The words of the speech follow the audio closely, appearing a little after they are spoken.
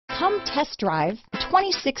Come test drive the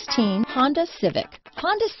 2016 Honda Civic.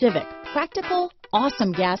 Honda Civic, practical,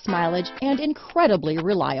 awesome gas mileage, and incredibly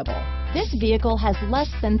reliable. This vehicle has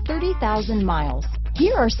less than 30,000 miles.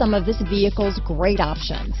 Here are some of this vehicle's great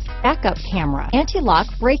options: backup camera, anti-lock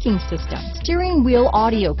braking system, steering wheel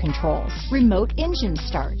audio controls, remote engine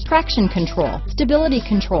start, traction control, stability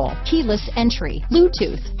control, keyless entry,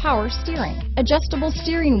 Bluetooth, power steering, adjustable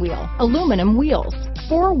steering wheel, aluminum wheels,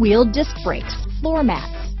 four-wheel disc brakes, floor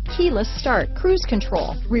mats, keyless start, cruise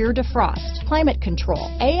control, rear defrost, climate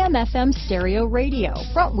control, AM/FM stereo radio,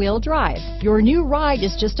 front wheel drive. Your new ride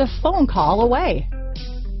is just a phone call away.